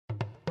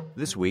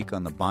This week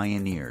on The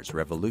Bioneers,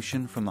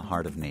 Revolution from the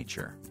Heart of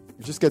Nature.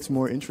 It just gets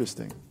more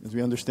interesting as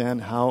we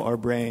understand how our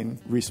brain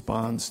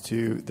responds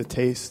to the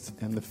taste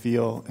and the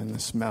feel and the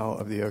smell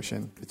of the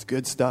ocean. It's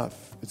good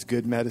stuff. It's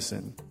good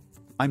medicine.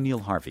 I'm Neil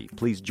Harvey.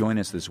 Please join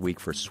us this week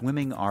for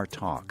Swimming Our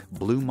Talk,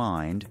 Blue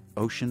Mind,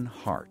 Ocean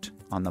Heart,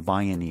 on The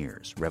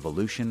Bioneers,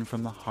 Revolution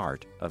from the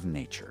Heart of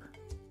Nature.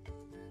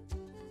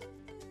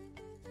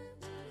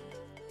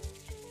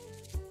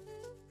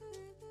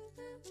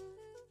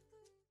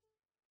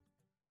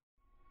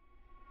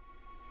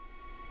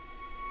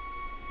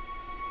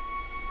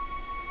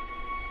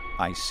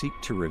 I seek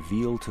to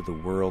reveal to the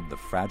world the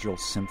fragile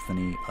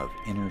symphony of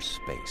inner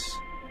space.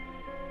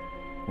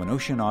 When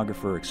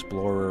oceanographer,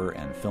 explorer,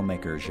 and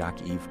filmmaker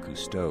Jacques-Yves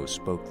Cousteau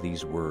spoke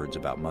these words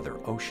about Mother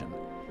Ocean,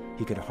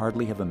 he could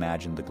hardly have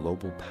imagined the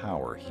global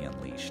power he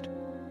unleashed.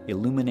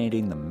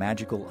 Illuminating the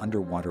magical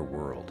underwater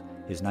world,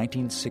 his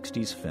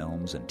 1960s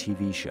films and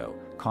TV show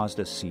caused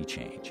a sea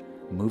change,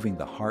 moving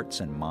the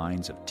hearts and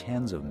minds of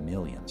tens of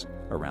millions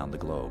around the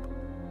globe.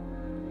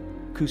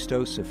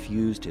 Cousteau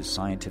suffused his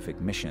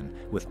scientific mission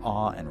with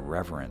awe and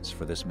reverence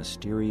for this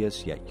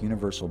mysterious yet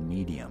universal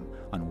medium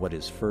on what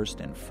is first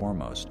and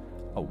foremost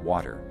a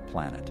water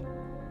planet.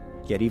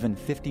 Yet even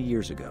 50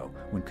 years ago,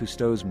 when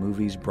Cousteau's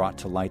movies brought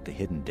to light the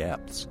hidden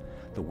depths,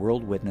 the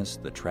world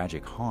witnessed the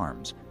tragic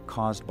harms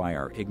caused by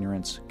our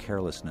ignorance,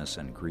 carelessness,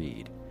 and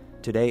greed.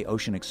 Today,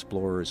 ocean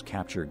explorers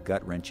capture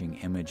gut-wrenching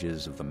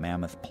images of the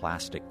mammoth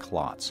plastic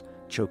clots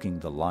choking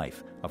the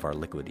life of our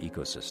liquid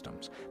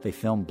ecosystems. They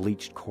film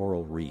bleached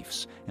coral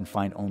reefs and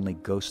find only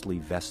ghostly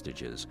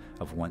vestiges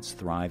of once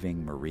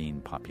thriving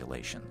marine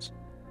populations.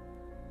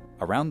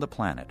 Around the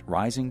planet,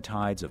 rising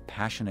tides of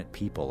passionate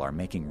people are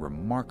making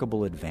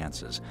remarkable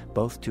advances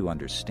both to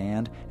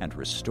understand and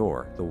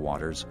restore the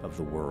waters of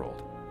the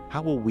world.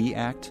 How will we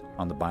act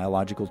on the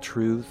biological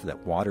truth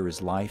that water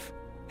is life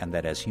and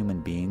that as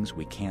human beings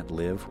we can't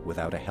live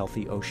without a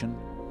healthy ocean?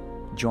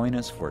 Join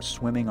us for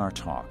Swimming Our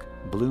Talk,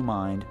 Blue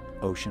Mind,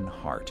 Ocean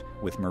Heart,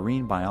 with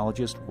marine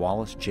biologist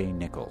Wallace J.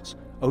 Nichols,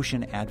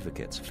 ocean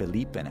advocates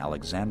Philippe and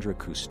Alexandra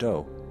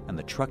Cousteau, and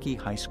the Truckee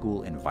High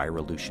School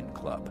Envirolution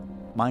Club.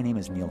 My name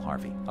is Neil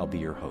Harvey. I'll be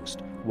your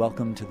host.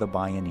 Welcome to The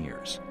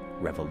Bioneers,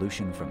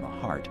 Revolution from the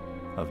Heart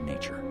of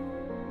Nature.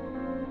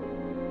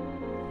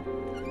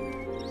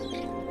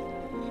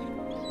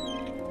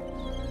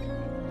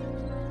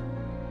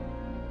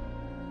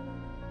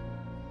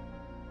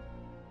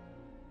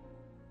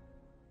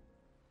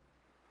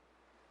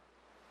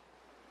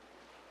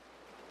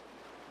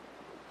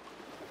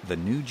 The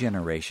new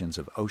generations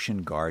of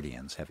ocean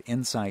guardians have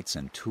insights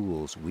and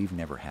tools we've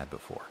never had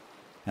before,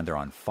 and they're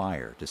on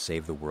fire to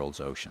save the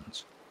world's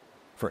oceans.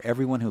 For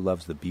everyone who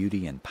loves the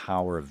beauty and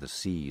power of the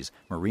seas,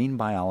 marine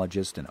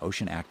biologist and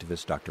ocean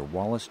activist Dr.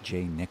 Wallace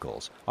J.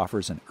 Nichols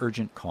offers an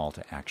urgent call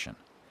to action.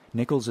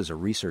 Nichols is a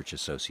research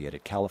associate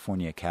at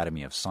California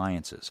Academy of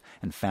Sciences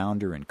and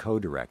founder and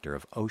co-director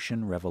of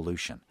Ocean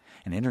Revolution,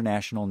 an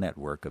international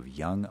network of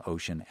young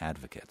ocean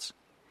advocates.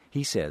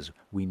 He says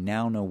we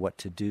now know what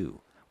to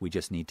do. We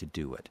just need to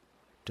do it,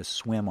 to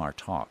swim our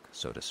talk,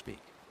 so to speak.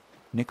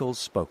 Nichols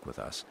spoke with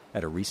us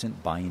at a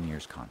recent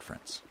Bioneers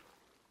conference.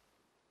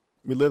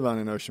 We live on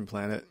an ocean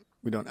planet.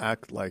 We don't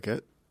act like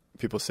it.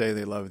 People say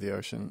they love the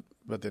ocean,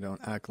 but they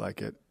don't act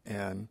like it.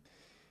 And,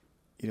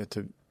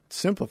 to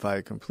simplify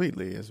it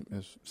completely, as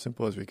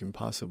simple as we can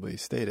possibly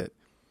state it,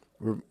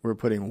 we're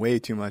putting way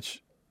too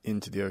much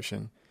into the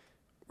ocean.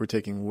 We're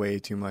taking way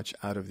too much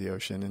out of the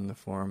ocean in the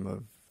form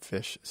of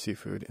fish,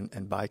 seafood,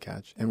 and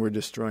bycatch. And we're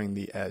destroying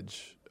the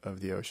edge of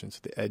the ocean, so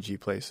the edgy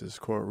places,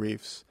 coral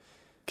reefs,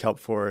 kelp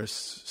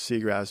forests,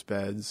 seagrass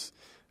beds,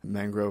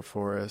 mangrove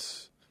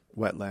forests,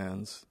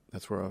 wetlands.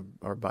 That's where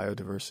our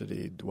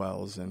biodiversity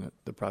dwells and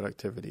the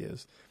productivity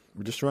is.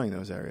 We're destroying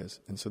those areas.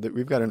 And so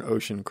we've got an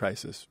ocean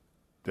crisis.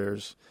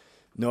 There's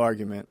no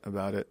argument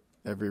about it.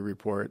 Every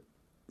report,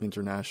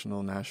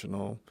 international,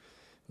 national,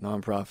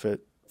 nonprofit,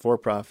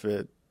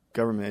 for-profit,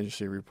 government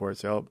agency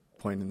reports, they all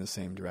point in the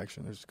same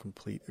direction. There's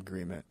complete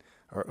agreement.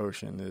 Our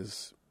ocean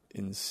is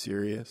in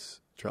serious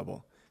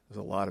trouble. There's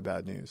a lot of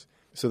bad news.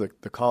 So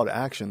the call to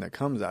action that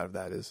comes out of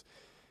that is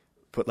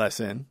put less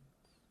in,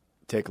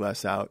 take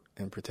less out,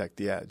 and protect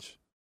the edge.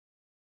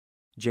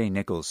 Jay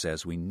Nichols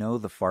says we know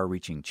the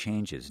far-reaching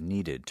changes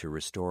needed to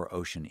restore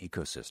ocean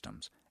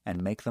ecosystems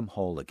and make them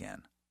whole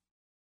again.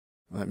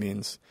 That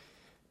means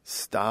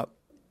stop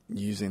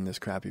using this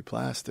crappy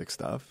plastic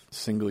stuff,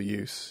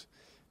 single-use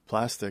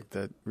plastic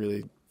that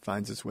really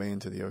finds its way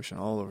into the ocean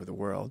all over the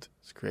world.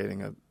 It's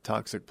creating a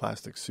toxic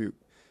plastic soup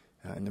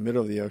in the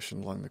middle of the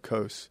ocean along the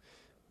coast.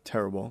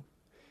 Terrible.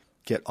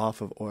 Get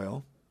off of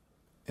oil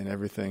and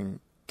everything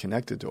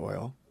connected to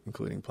oil,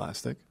 including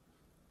plastic.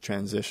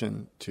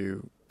 Transition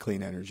to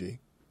clean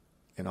energy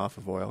and off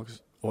of oil,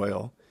 'cause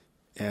oil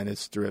and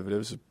its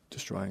derivatives are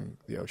destroying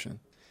the ocean.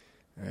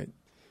 Right?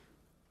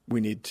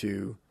 We need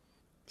to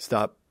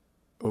stop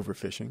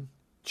overfishing,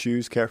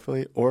 choose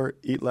carefully, or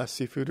eat less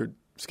seafood or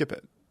skip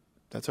it.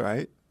 That's all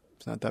right.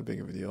 It's not that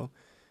big of a deal.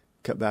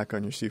 Cut back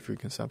on your seafood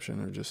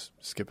consumption or just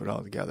skip it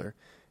altogether.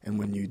 And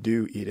when you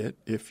do eat it,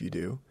 if you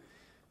do,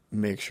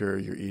 make sure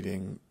you're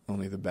eating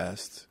only the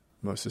best,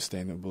 most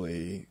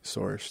sustainably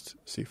sourced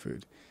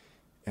seafood.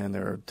 And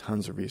there are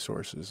tons of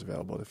resources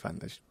available to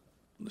find this.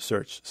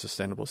 Search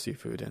sustainable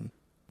seafood, and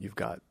you've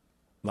got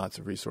lots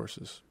of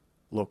resources,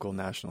 local,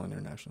 national,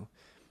 international.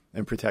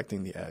 And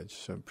protecting the edge.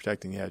 So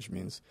protecting the edge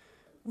means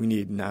we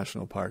need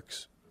national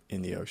parks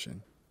in the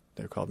ocean.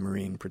 They're called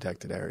marine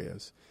protected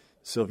areas.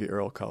 Sylvia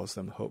Earle calls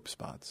them hope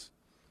spots.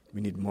 We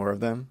need more of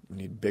them. We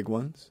need big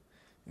ones,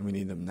 and we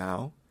need them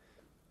now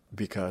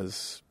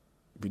because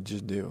we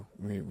just do.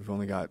 We've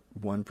only got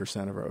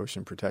 1% of our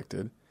ocean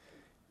protected,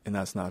 and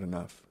that's not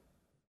enough.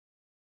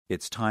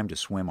 It's time to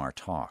swim our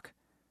talk.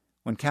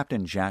 When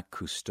Captain Jacques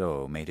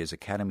Cousteau made his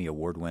Academy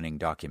Award-winning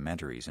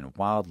documentaries and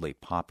wildly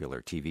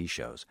popular TV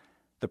shows,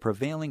 the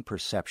prevailing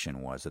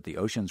perception was that the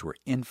oceans were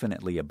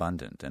infinitely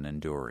abundant and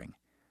enduring.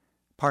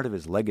 Part of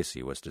his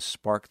legacy was to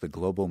spark the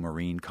global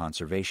marine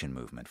conservation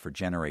movement for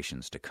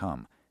generations to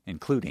come,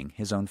 including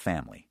his own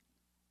family.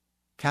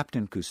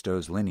 Captain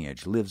Cousteau's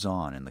lineage lives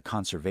on in the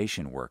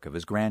conservation work of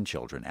his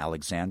grandchildren,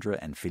 Alexandra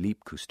and Philippe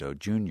Cousteau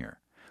Jr.,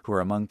 who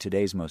are among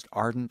today's most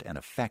ardent and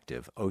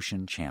effective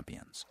ocean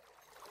champions.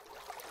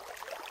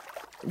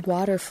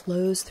 Water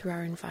flows through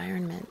our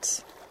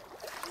environment.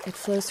 It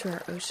flows through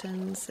our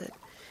oceans. It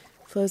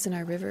flows in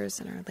our rivers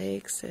and our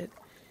lakes. It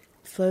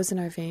flows in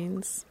our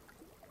veins.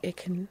 It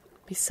can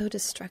be so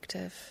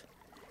destructive,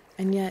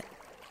 and yet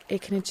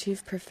it can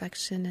achieve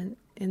perfection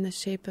in the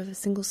shape of a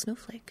single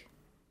snowflake.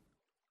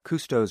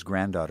 Cousteau's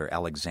granddaughter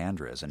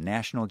Alexandra is a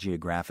National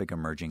Geographic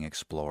emerging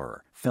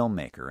explorer,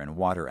 filmmaker, and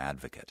water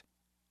advocate.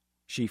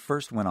 She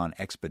first went on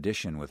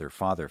expedition with her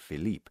father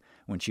Philippe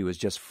when she was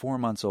just 4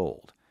 months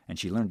old, and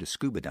she learned to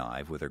scuba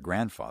dive with her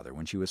grandfather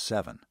when she was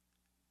 7.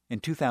 In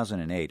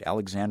 2008,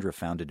 Alexandra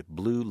founded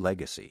Blue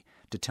Legacy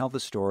to tell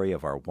the story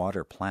of our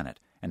water planet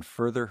and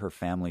further her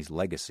family's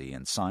legacy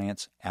in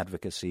science,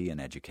 advocacy, and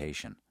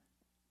education.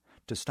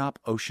 To stop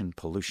ocean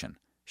pollution,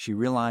 she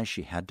realized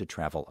she had to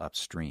travel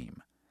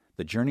upstream.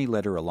 The journey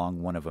led her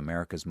along one of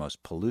America's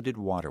most polluted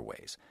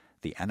waterways,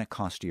 the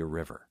Anacostia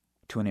River,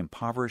 to an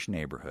impoverished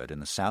neighborhood in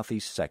the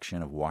southeast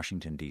section of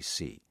Washington,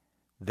 D.C.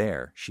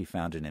 There, she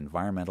found an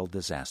environmental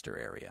disaster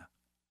area.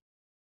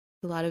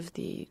 A lot of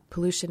the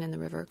pollution in the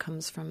river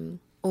comes from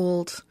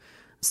old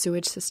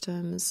sewage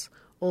systems,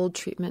 old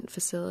treatment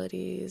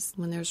facilities.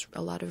 When there's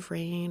a lot of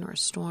rain or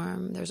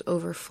storm, there's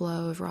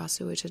overflow of raw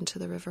sewage into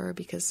the river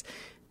because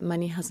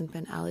money hasn't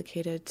been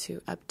allocated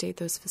to update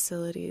those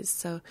facilities.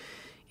 So,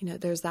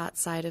 there's that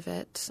side of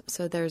it.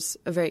 So there's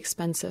a very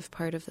expensive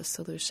part of the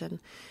solution.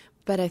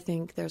 But I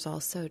think there's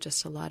also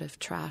just a lot of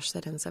trash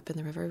that ends up in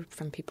the river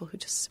from people who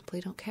just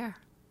simply don't care.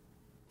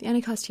 The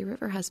Anacostia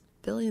River has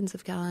billions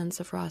of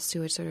gallons of raw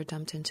sewage that are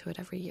dumped into it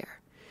every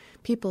year.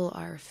 People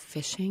are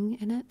fishing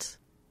in it.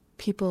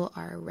 People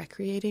are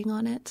recreating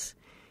on it.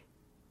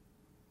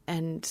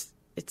 And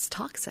it's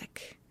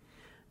toxic.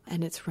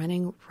 And it's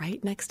running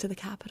right next to the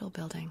Capitol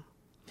building.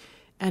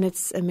 And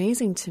it's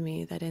amazing to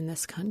me that in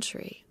this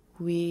country,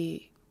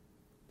 we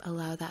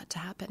allow that to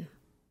happen.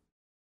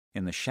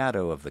 In the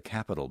shadow of the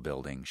Capitol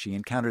building, she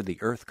encountered the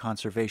Earth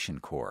Conservation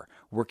Corps,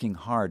 working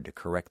hard to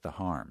correct the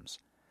harms.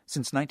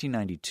 Since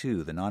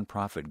 1992, the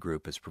nonprofit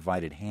group has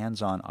provided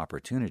hands-on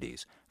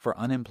opportunities for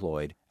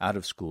unemployed,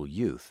 out-of-school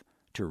youth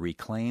to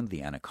reclaim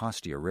the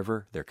Anacostia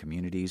River, their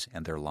communities,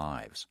 and their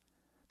lives.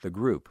 The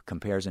group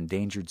compares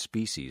endangered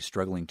species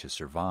struggling to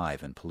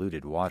survive in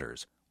polluted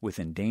waters with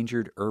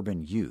endangered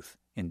urban youth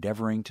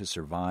endeavoring to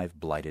survive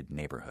blighted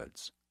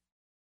neighborhoods.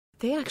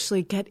 They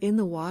actually get in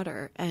the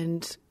water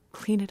and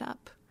clean it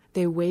up.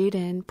 They wade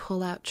in,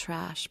 pull out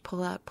trash,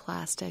 pull out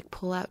plastic,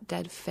 pull out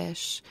dead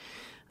fish.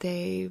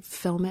 They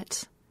film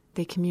it.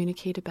 They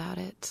communicate about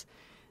it.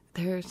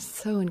 They're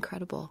so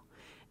incredible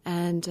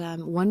and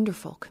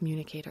wonderful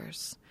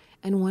communicators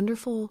and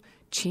wonderful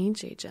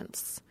change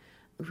agents,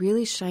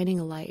 really shining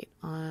a light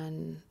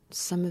on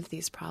some of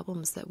these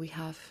problems that we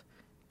have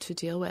to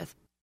deal with.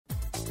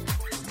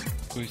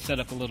 We've set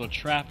up a little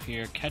trap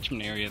here,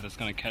 catchment area that's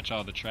going to catch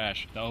all the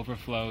trash. The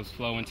overflows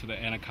flow into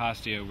the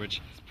Anacostia, which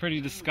is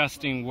pretty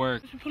disgusting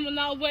work. We put on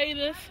our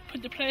waders,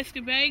 put the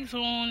plastic bags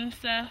on and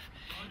stuff,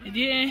 and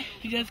then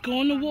you just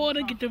go in the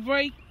water, get the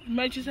brake,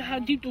 measure how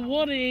deep the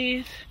water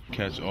is.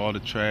 Catch all the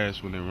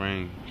trash when it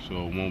rains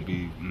so it won't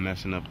be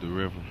messing up the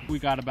river. We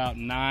got about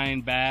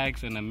 9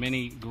 bags and a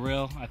mini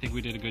grill. I think we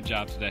did a good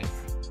job today.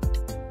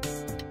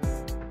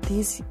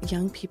 These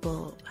young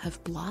people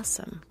have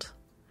blossomed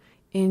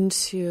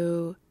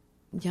into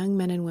young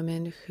men and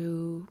women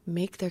who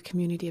make their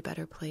community a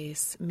better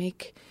place,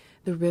 make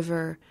the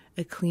river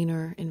a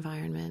cleaner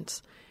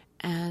environment,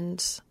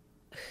 and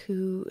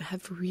who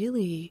have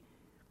really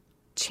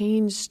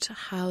changed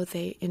how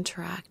they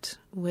interact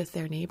with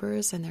their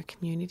neighbors and their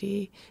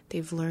community.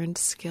 They've learned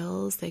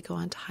skills. They go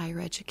on to higher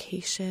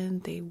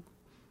education. They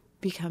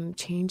become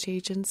change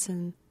agents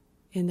in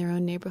their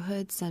own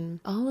neighborhoods. And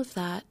all of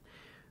that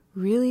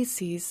really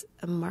sees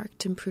a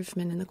marked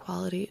improvement in the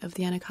quality of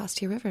the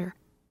Anacostia River.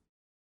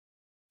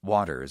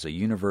 Water is a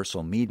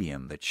universal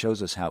medium that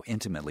shows us how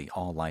intimately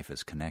all life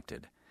is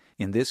connected.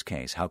 In this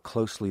case, how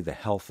closely the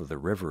health of the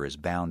river is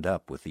bound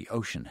up with the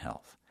ocean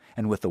health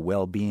and with the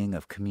well-being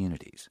of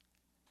communities.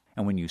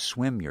 And when you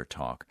swim your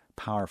talk,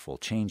 powerful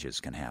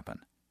changes can happen.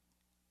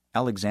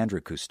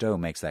 Alexandra Cousteau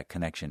makes that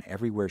connection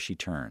everywhere she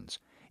turns,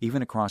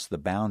 even across the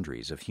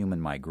boundaries of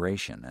human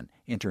migration and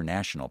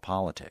international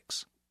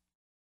politics.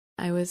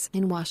 I was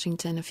in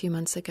Washington a few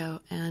months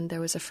ago, and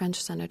there was a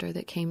French senator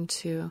that came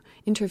to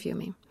interview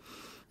me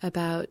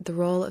about the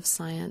role of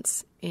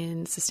science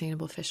in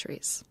sustainable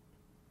fisheries.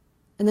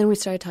 And then we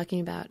started talking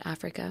about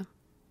Africa,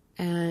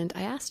 and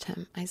I asked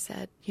him, I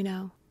said,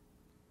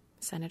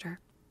 Senator,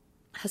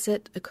 has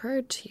it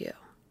occurred to you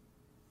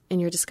in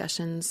your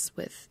discussions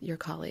with your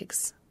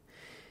colleagues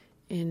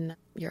in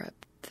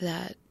Europe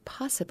that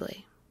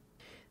possibly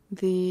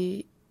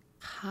the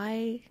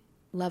high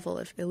level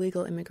of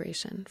illegal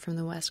immigration from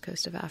the west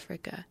coast of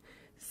Africa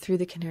through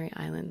the Canary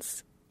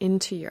Islands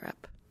into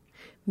Europe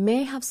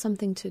may have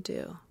something to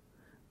do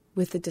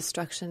with the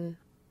destruction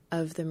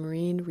of the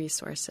marine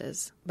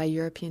resources by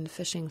European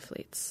fishing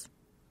fleets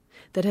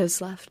that has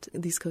left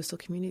these coastal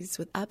communities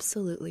with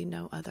absolutely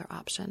no other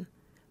option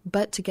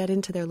but to get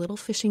into their little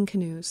fishing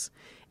canoes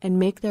and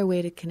make their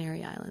way to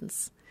Canary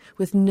Islands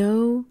with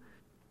no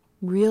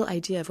real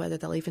idea of whether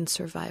they'll even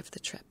survive the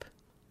trip.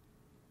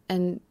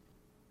 And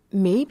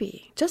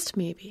maybe, just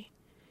maybe,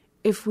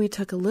 if we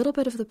took a little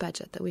bit of the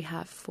budget that we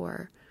have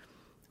for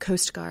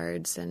coast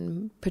guards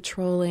and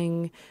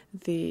patrolling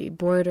the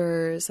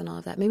borders and all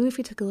of that, maybe if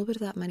we took a little bit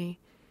of that money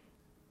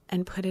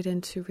and put it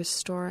into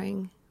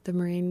restoring the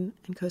marine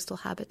and coastal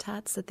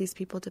habitats that these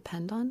people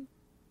depend on,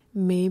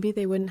 maybe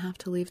they wouldn't have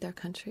to leave their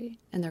country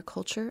and their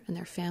culture and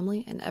their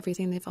family and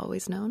everything they've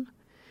always known.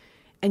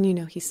 And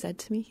he said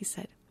to me,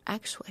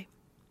 actually,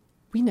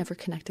 we never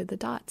connected the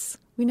dots.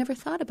 We never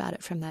thought about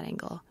it from that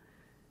angle.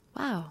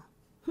 Wow.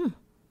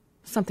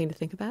 Something to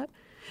think about.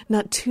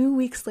 Not 2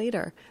 weeks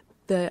later,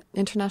 the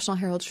International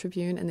Herald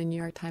Tribune and the New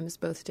York Times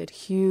both did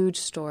huge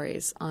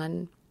stories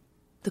on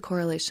the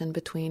correlation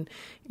between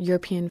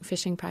European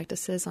fishing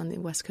practices on the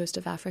west coast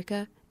of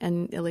Africa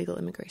and illegal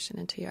immigration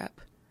into Europe.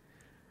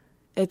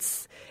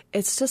 It's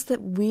just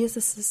that we as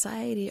a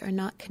society are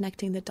not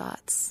connecting the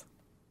dots.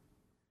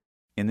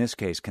 In this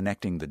case,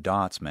 connecting the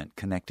dots meant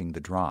connecting the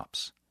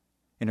drops.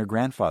 In her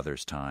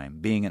grandfather's time,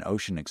 being an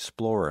ocean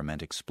explorer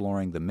meant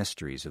exploring the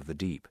mysteries of the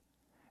deep.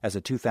 As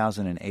a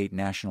 2008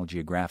 National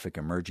Geographic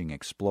Emerging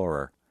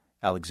Explorer,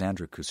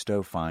 Alexandra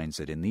Cousteau finds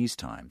that in these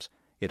times,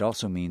 it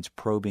also means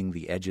probing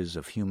the edges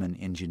of human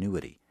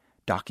ingenuity,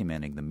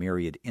 documenting the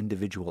myriad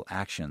individual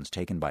actions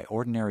taken by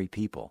ordinary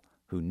people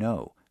who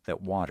know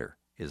that water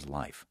is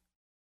life.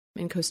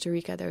 In Costa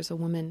Rica, there's a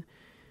woman.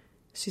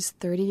 She's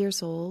 30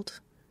 years old.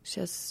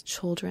 She has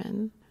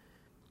children.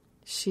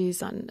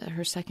 She's on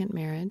her second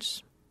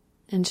marriage.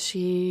 And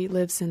she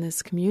lives in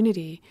this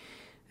community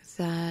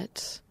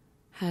that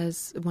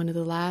has one of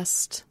the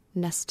last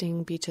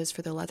nesting beaches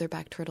for the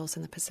leatherback turtles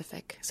in the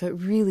Pacific. So it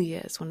really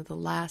is one of the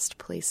last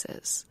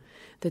places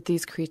that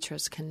these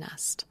creatures can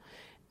nest.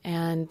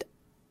 And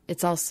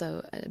it's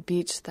also a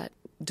beach that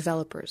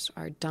developers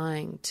are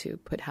dying to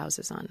put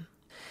houses on.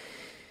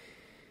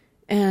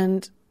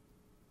 And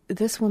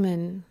this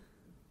woman,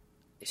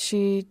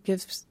 she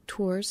gives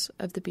tours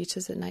of the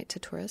beaches at night to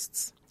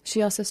tourists.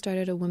 She also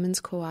started a women's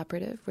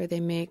cooperative where they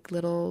make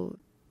little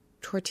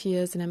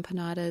tortillas and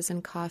empanadas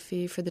and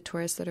coffee for the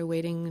tourists that are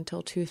waiting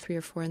until 2, 3,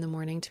 or 4 in the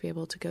morning to be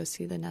able to go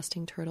see the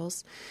nesting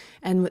turtles.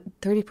 And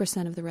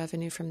 30% of the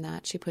revenue from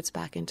that she puts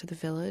back into the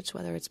village,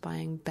 whether it's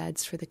buying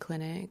beds for the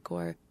clinic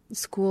or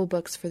school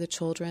books for the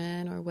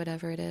children or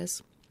whatever it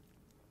is.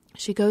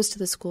 She goes to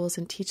the schools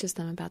and teaches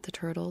them about the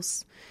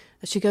turtles.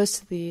 She goes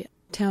to the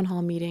town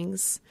hall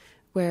meetings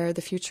where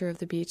the future of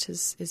the beach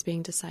is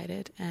being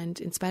decided. And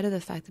in spite of the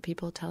fact that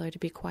people tell her to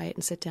be quiet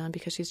and sit down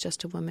because she's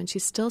just a woman, she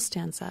still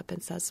stands up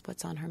and says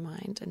what's on her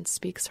mind and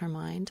speaks her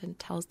mind and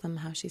tells them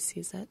how she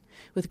sees it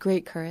with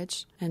great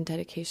courage and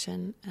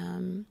dedication.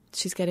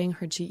 She's getting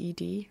her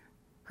GED,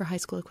 her high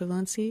school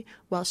equivalency,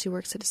 while she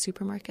works at a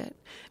supermarket.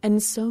 And in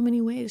so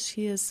many ways,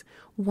 she is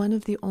one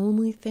of the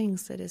only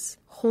things that is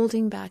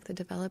holding back the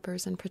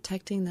developers and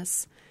protecting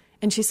this.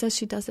 And she says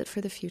she does it for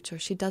the future.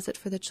 She does it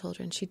for the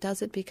children. She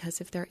does it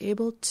because if they're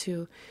able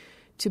to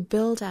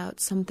build out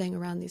something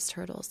around these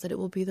turtles, that it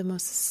will be the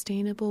most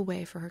sustainable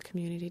way for her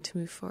community to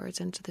move forward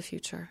into the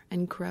future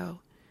and grow.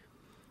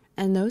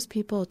 And those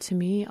people, to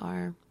me,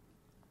 are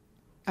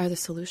the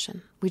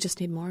solution. We just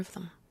need more of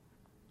them.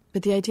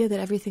 But the idea that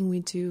everything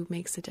we do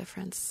makes a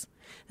difference,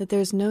 that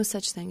there's no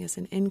such thing as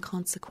an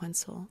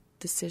inconsequential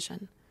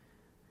decision,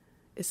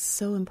 is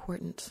so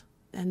important.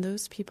 And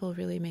those people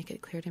really make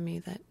it clear to me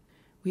that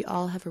we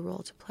all have a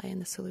role to play in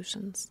the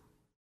solutions.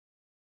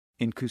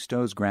 In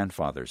Cousteau's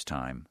grandfather's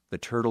time, the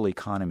turtle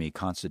economy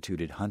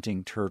constituted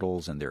hunting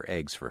turtles and their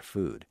eggs for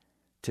food.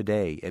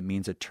 Today, it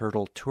means a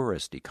turtle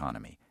tourist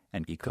economy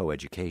and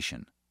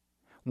eco-education.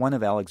 One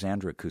of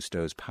Alexandra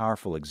Cousteau's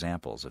powerful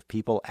examples of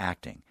people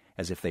acting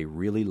as if they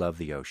really love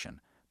the ocean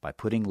by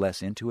putting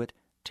less into it,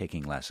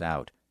 taking less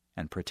out,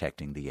 and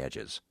protecting the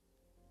edges.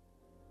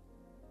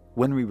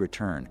 When we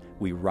return,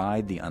 we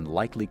ride the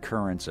unlikely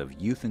currents of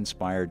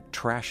youth-inspired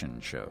trashin'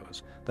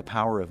 shows, the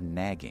power of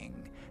nagging,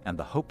 and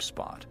the hope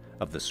spot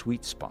of the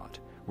sweet spot,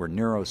 where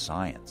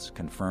neuroscience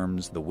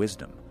confirms the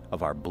wisdom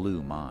of our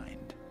blue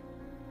mind.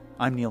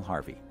 I'm Neil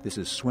Harvey. This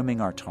is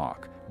Swimming Our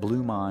Talk,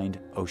 Blue Mind,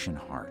 Ocean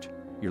Heart.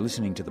 You're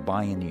listening to the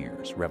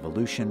Bioneers,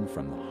 Revolution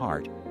from the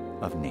Heart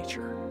of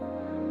Nature.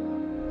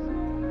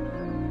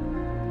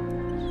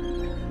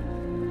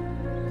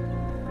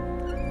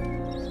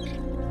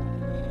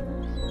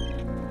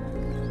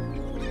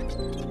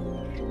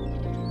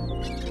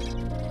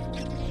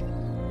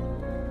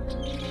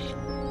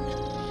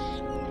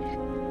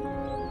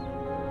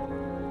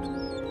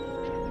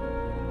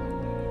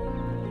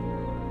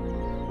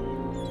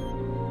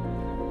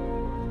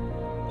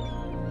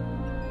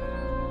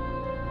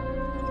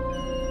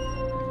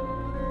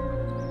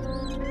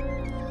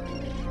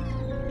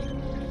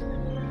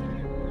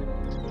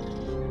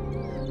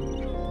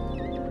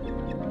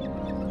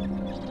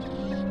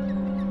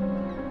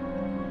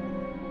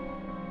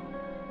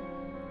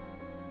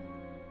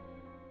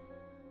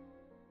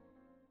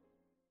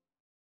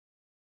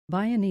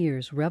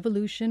 Bioneers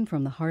Revolution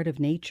from the Heart of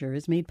Nature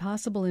is made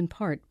possible in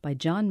part by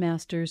John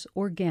Masters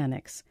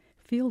Organics.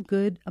 Feel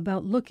good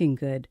about looking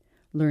good.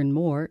 Learn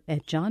more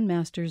at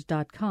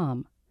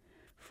johnmasters.com.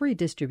 Free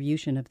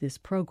distribution of this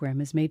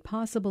program is made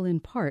possible in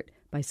part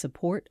by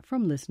support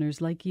from listeners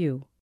like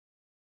you.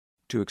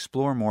 To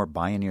explore more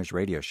Bioneers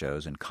radio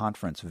shows and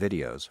conference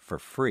videos for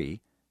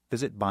free,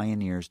 visit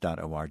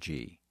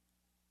bioneers.org.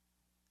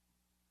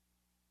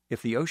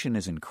 If the ocean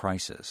is in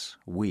crisis,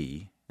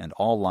 we, and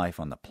all life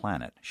on the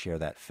planet, share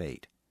that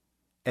fate.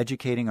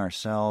 Educating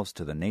ourselves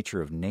to the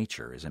nature of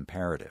nature is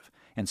imperative,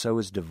 and so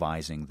is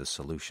devising the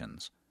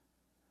solutions.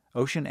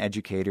 Ocean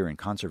educator and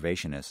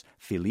conservationist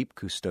Philippe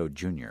Cousteau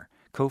Jr.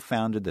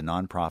 co-founded the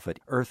nonprofit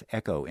Earth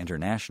Echo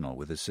International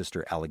with his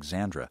sister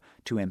Alexandra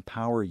to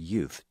empower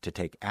youth to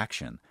take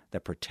action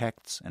that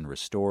protects and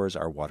restores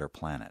our water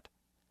planet.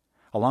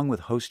 Along with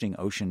hosting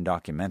ocean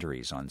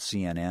documentaries on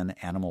CNN,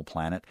 Animal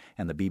Planet,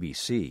 and the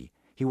BBC,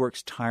 he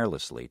works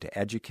tirelessly to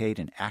educate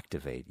and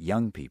activate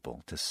young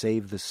people to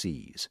save the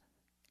seas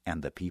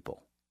and the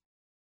people.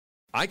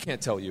 I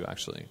can't tell you,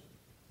 actually,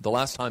 the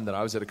last time that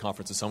I was at a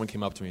conference and someone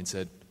came up to me and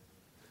said,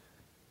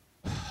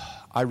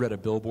 I read a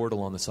billboard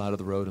along the side of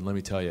the road, and let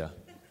me tell you,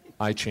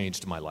 I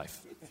changed my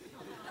life.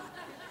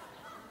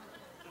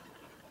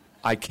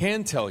 I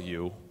can tell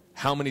you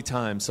how many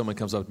times someone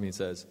comes up to me and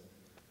says,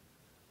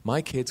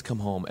 my kids come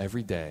home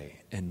every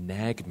day and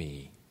nag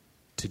me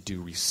to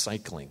do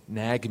recycling,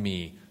 nag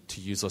me to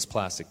use less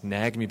plastic,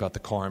 nag me about the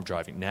car I'm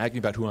driving, nag me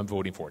about who I'm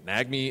voting for,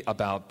 nag me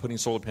about putting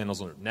solar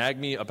panels on it, nag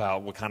me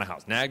about what kind of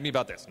house, nag me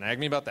about this, nag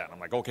me about that. I'm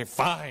like, okay,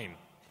 fine.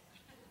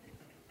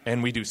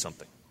 And we do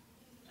something.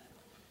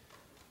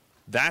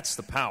 That's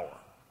the power.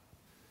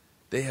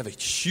 They have a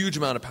huge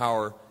amount of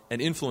power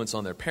and influence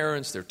on their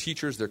parents, their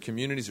teachers, their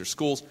communities, their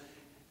schools.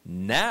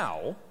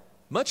 Now,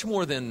 much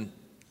more than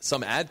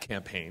some ad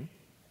campaign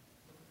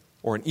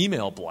or an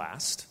email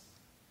blast,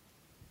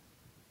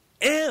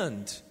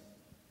 and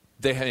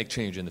they make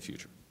change in the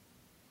future.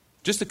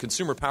 Just the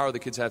consumer power the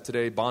kids have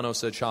today. Bono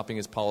said shopping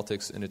is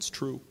politics, and it's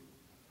true.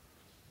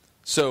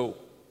 So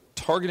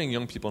targeting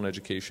young people in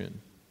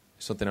education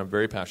is something I'm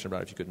very passionate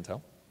about, if you couldn't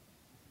tell,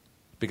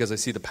 because I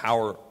see the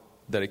power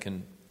that it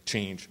can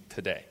change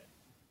today.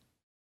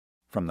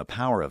 From the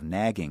power of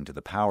nagging to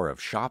the power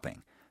of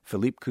shopping,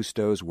 Philippe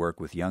Cousteau's work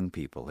with young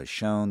people has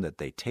shown that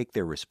they take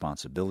their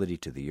responsibility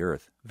to the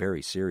earth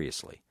very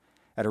seriously.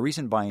 At a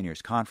recent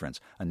Bioneers conference,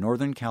 a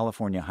Northern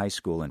California high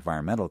school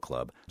environmental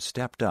club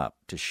stepped up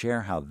to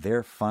share how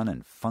their fun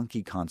and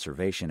funky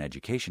conservation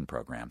education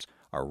programs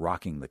are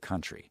rocking the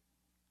country.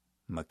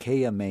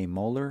 Makaya May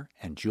Moeller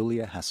and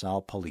Julia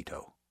Hassal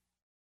Polito.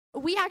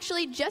 We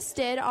actually just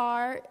did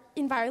our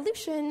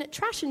Envirolution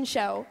Trashin'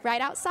 show right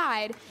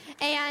outside,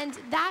 and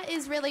that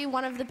is really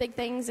one of the big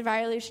things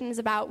Envirolution is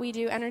about. We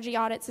do energy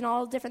audits and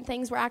all different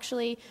things.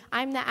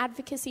 I'm the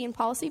advocacy and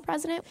policy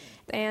president,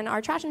 and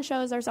our Trashin'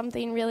 shows are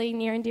something really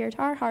near and dear to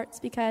our hearts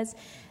because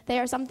they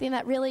are something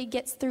that really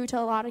gets through to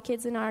a lot of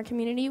kids in our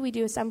community. We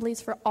do assemblies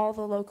for all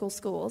the local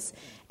schools,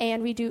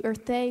 and we do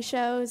Earth Day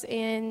shows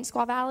in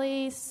Squaw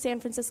Valley, San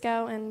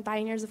Francisco, and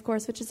Bioneers, of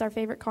course, which is our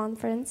favorite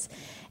conference.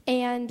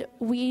 And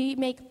we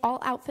make all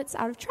outfits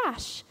out of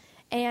trash.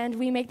 And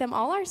we make them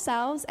all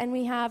ourselves, and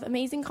we have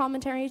amazing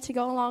commentary to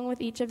go along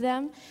with each of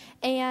them.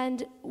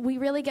 And we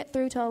really get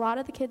through to a lot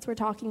of the kids we're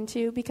talking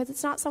to because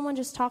it's not someone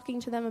just talking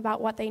to them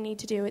about what they need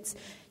to do. It's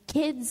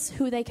kids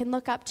who they can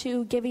look up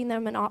to, giving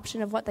them an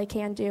option of what they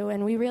can do.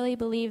 And we really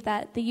believe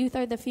that the youth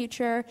are the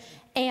future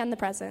and the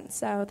present.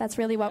 So that's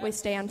really what we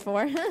stand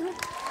for.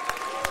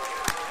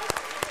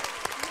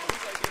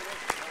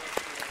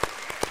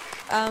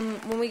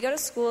 When we go to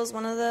schools,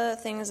 one of the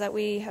things that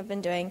we have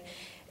been doing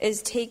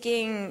is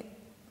taking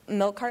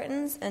milk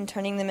cartons and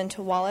turning them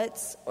into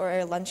wallets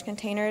or lunch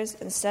containers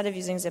instead of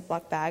using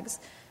Ziploc bags.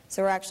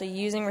 So we're actually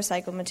using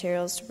recycled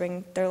materials to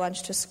bring their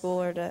lunch to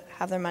school or to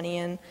have their money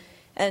in.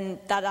 And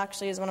that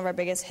actually is one of our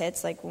biggest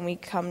hits. Like when we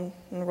come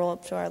and roll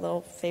up to our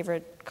little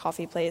favorite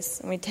coffee place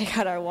and we take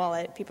out our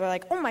wallet, people are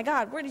like, oh my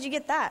God, where did you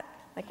get that?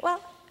 Like,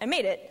 well, I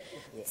made it.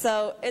 Yeah.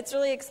 So it's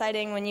really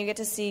exciting when you get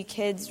to see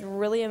kids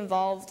really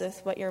involved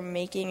with what you're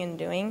making and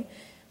doing.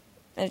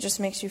 And it just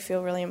makes you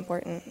feel really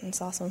important.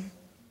 It's awesome.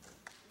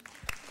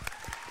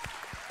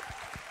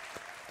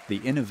 The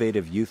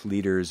innovative youth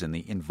leaders in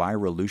the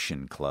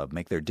Envirolution Club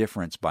make their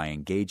difference by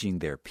engaging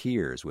their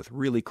peers with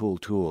really cool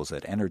tools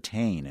that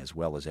entertain as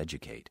well as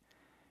educate.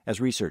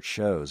 As research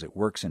shows, it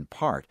works in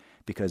part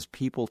because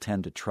people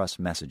tend to trust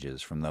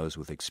messages from those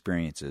with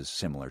experiences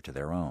similar to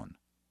their own.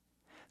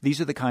 These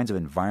are the kinds of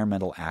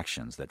environmental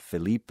actions that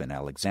Philippe and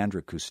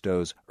Alexandra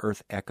Cousteau's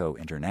Earth Echo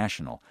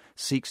International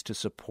seeks to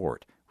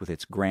support with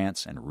its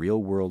grants and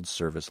real-world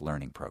service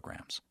learning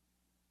programs.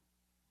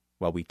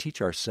 While we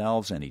teach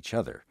ourselves and each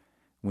other,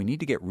 we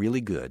need to get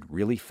really good,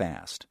 really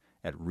fast,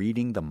 at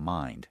reading the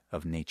mind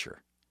of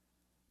nature.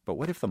 But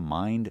what if the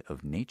mind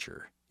of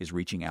nature is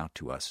reaching out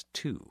to us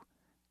too,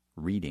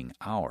 reading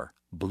our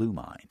blue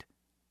mind?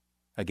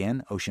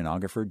 Again,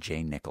 oceanographer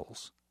Jay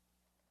Nichols.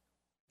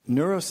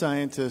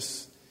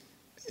 Neuroscientists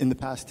in the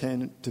past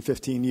 10 to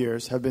 15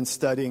 years have been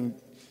studying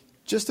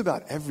just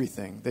about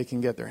everything they can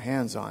get their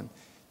hands on.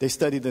 They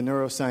studied the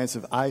neuroscience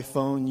of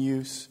iPhone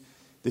use.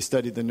 They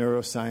studied the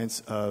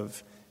neuroscience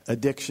of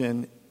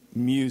addiction,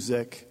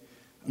 music,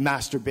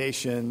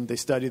 masturbation. They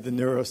studied the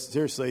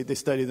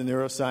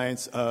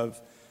neuroscience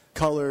of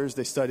colors.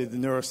 They studied the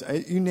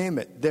neuroscience, you name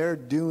it. They're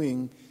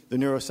doing the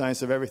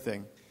neuroscience of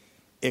everything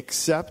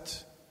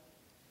except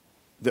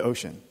the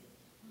ocean.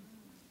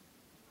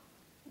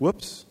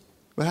 Whoops.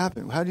 What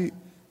happened?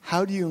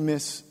 How do you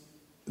miss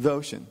the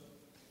ocean?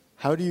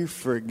 How do you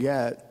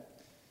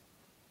forget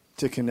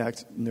to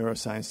connect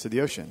neuroscience to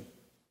the ocean?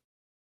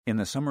 In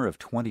the summer of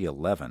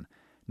 2011,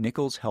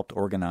 Nichols helped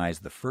organize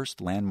the first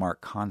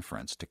landmark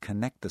conference to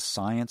connect the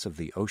science of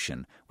the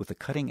ocean with the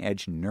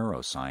cutting-edge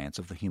neuroscience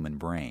of the human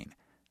brain.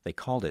 They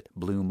called it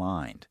Blue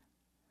Mind.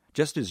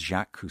 Just as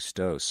Jacques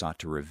Cousteau sought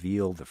to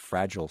reveal the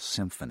fragile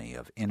symphony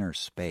of inner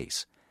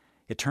space,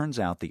 it turns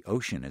out the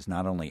ocean is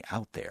not only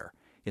out there,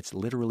 it's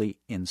literally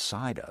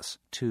inside us,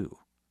 too.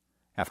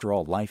 After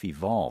all, life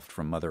evolved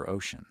from Mother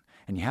Ocean,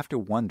 and you have to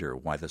wonder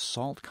why the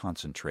salt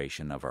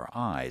concentration of our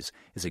eyes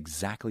is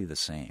exactly the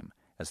same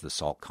as the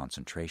salt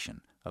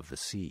concentration of the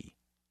sea.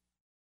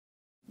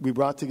 We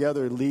brought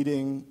together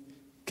leading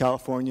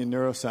California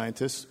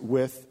neuroscientists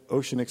with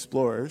ocean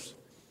explorers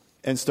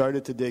and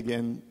started to dig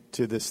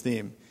into this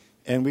theme.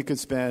 And we could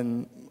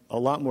spend a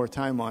lot more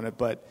time on it,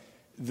 but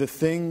the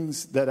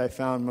things that I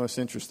found most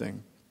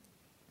interesting,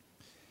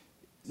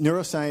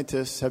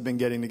 neuroscientists have been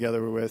getting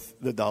together with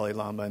the Dalai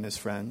Lama and his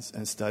friends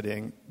and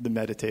studying the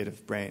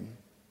meditative brain,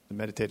 the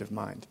meditative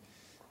mind.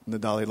 And the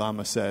Dalai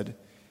Lama said,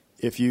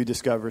 if you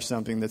discover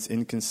something that's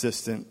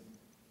inconsistent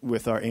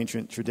with our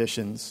ancient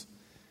traditions,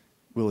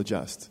 we'll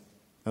adjust.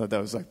 I thought that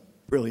was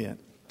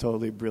brilliant,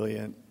 totally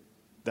brilliant.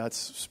 That's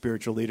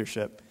spiritual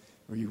leadership,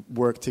 where you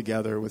work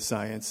together with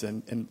science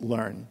and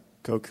learn,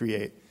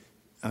 co-create,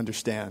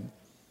 understand.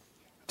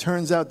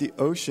 Turns out the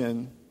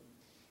ocean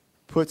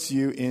puts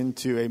you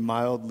into a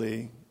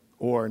mildly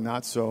or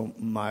not so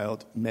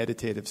mild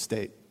meditative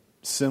state,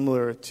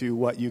 similar to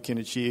what you can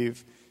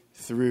achieve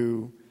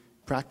through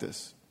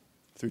practice,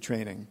 through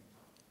training.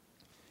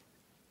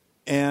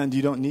 And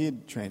you don't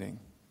need training.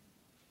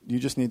 You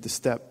just need to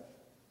step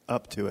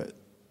up to it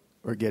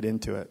or get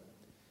into it.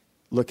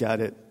 Look at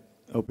it,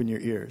 open your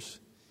ears.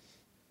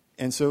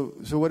 And so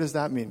what does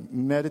that mean?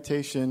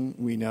 Meditation,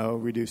 we know,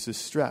 reduces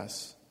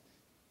stress.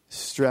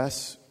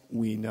 Stress,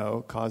 we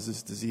know,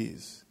 causes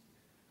disease.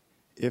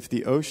 If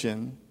the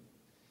ocean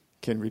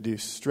can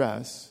reduce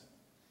stress,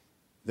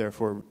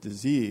 therefore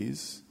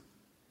disease,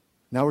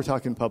 now we're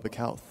talking public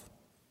health.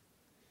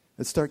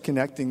 Let's start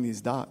connecting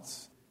these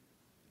dots.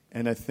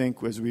 And I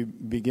think as we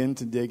begin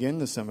to dig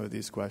into some of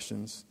these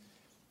questions,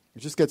 it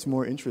just gets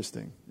more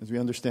interesting as we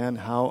understand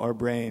how our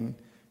brain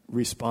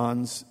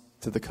responds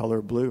to the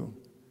color blue,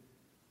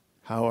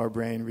 how our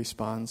brain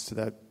responds to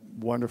that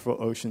wonderful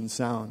ocean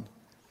sound,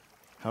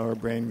 how our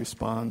brain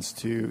responds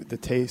to the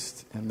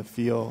taste and the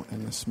feel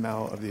and the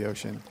smell of the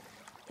ocean,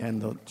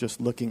 and just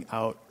looking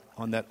out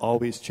on that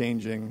always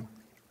changing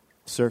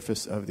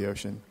surface of the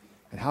ocean.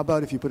 And how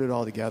about if you put it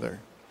all together?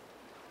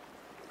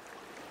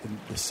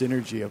 The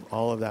synergy of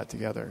all of that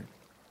together.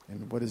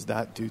 And what does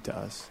that do to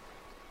us?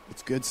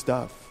 It's good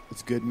stuff.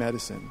 It's good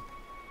medicine.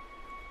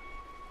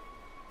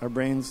 Our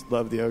brains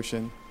love the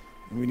ocean,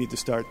 and we need to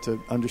start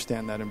to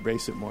understand that,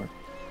 embrace it more.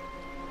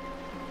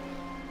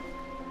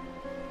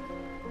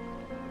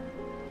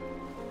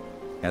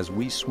 As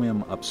we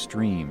swim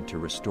upstream to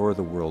restore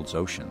the world's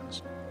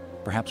oceans,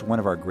 perhaps one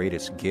of our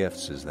greatest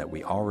gifts is that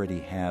we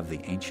already have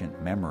the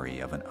ancient memory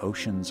of an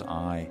ocean's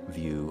eye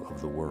view of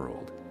the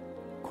world.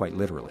 Quite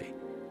literally,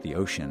 the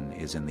ocean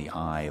is in the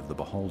eye of the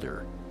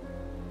beholder.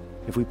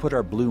 If we put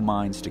our blue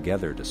minds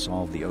together to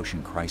solve the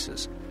ocean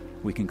crisis,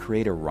 we can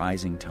create a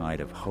rising tide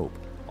of hope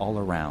all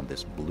around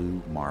this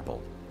blue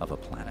marble of a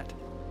planet.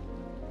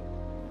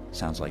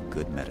 Sounds like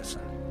good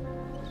medicine.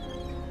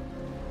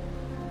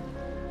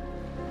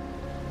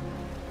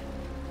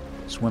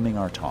 Swimming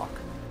Our Talk,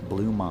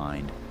 Blue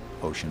Mind,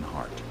 Ocean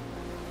Heart.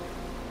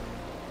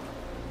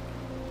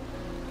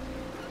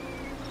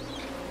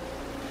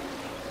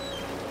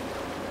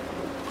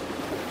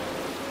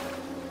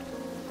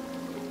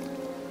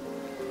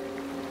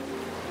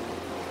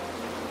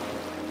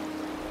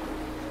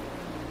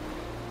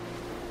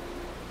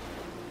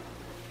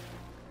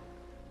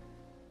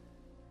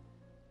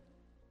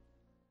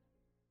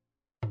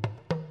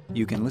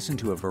 You can listen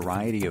to a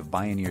variety of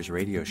Bioneers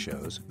radio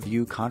shows,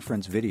 view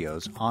conference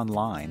videos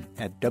online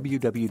at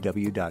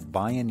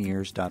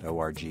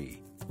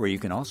www.bioneers.org, where you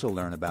can also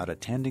learn about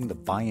attending the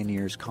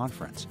Bioneers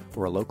Conference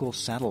or a local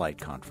satellite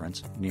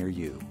conference near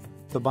you.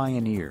 The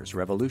Bioneers,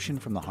 Revolution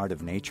from the Heart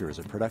of Nature is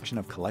a production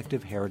of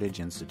Collective Heritage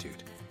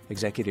Institute.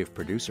 Executive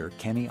producer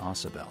Kenny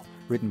Ausubel.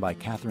 Written by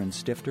Catherine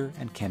Stifter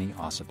and Kenny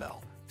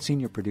Ausubel.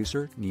 Senior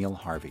producer Neil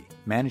Harvey.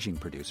 Managing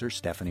producer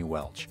Stephanie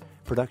Welch.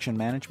 Production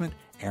management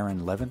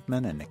Aaron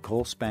Leventman and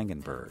Nicole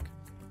Spangenberg.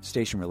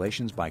 Station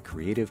relations by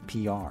Creative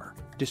PR.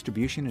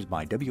 Distribution is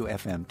by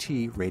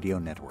WFMT Radio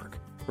Network.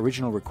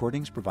 Original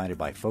recordings provided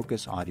by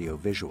Focus Audio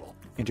Visual.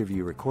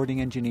 Interview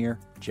recording engineer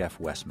Jeff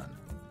Westman.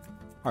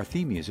 Our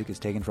theme music is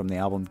taken from the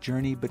album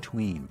Journey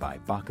Between by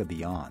Baka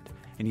Beyond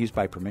and used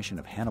by permission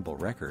of Hannibal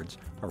Records,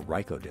 a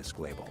Rykodisc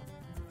label.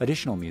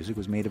 Additional music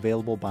was made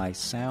available by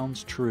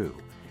Sounds True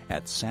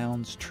at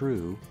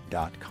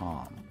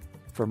soundstrue.com.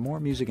 For more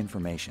music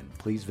information,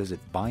 please visit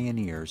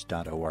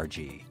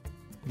Bioneers.org.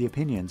 The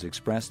opinions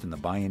expressed in the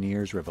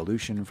Bioneers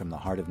Revolution from the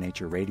Heart of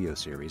Nature radio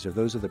series are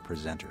those of the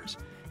presenters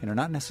and are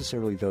not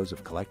necessarily those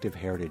of Collective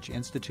Heritage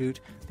Institute,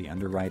 the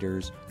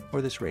underwriters,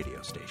 or this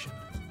radio station.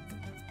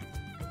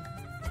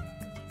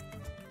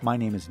 My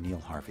name is Neil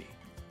Harvey.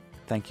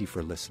 Thank you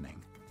for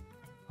listening.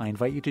 I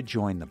invite you to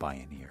join the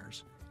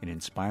Bioneers in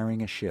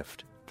inspiring a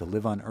shift to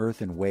live on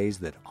Earth in ways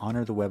that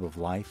honor the web of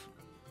life,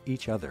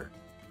 each other,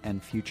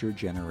 and future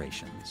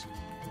generations.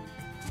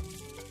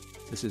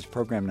 This is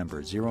program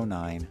number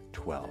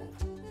 0912.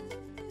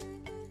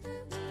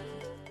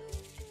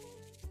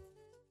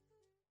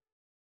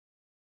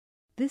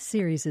 This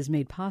series is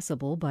made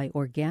possible by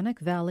Organic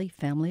Valley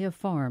Family of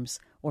Farms,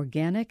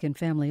 organic and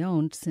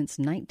family-owned since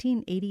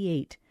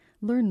 1988.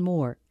 Learn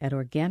more at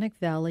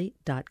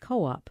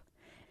organicvalley.coop.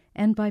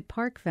 And by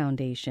Park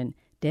Foundation,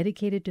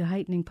 dedicated to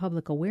heightening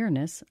public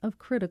awareness of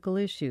critical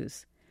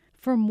issues.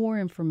 For more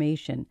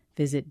information,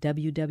 visit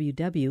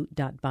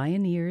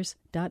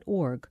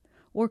www.bioneers.org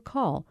or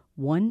call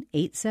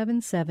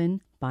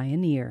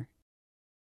 1-877-BIONEER.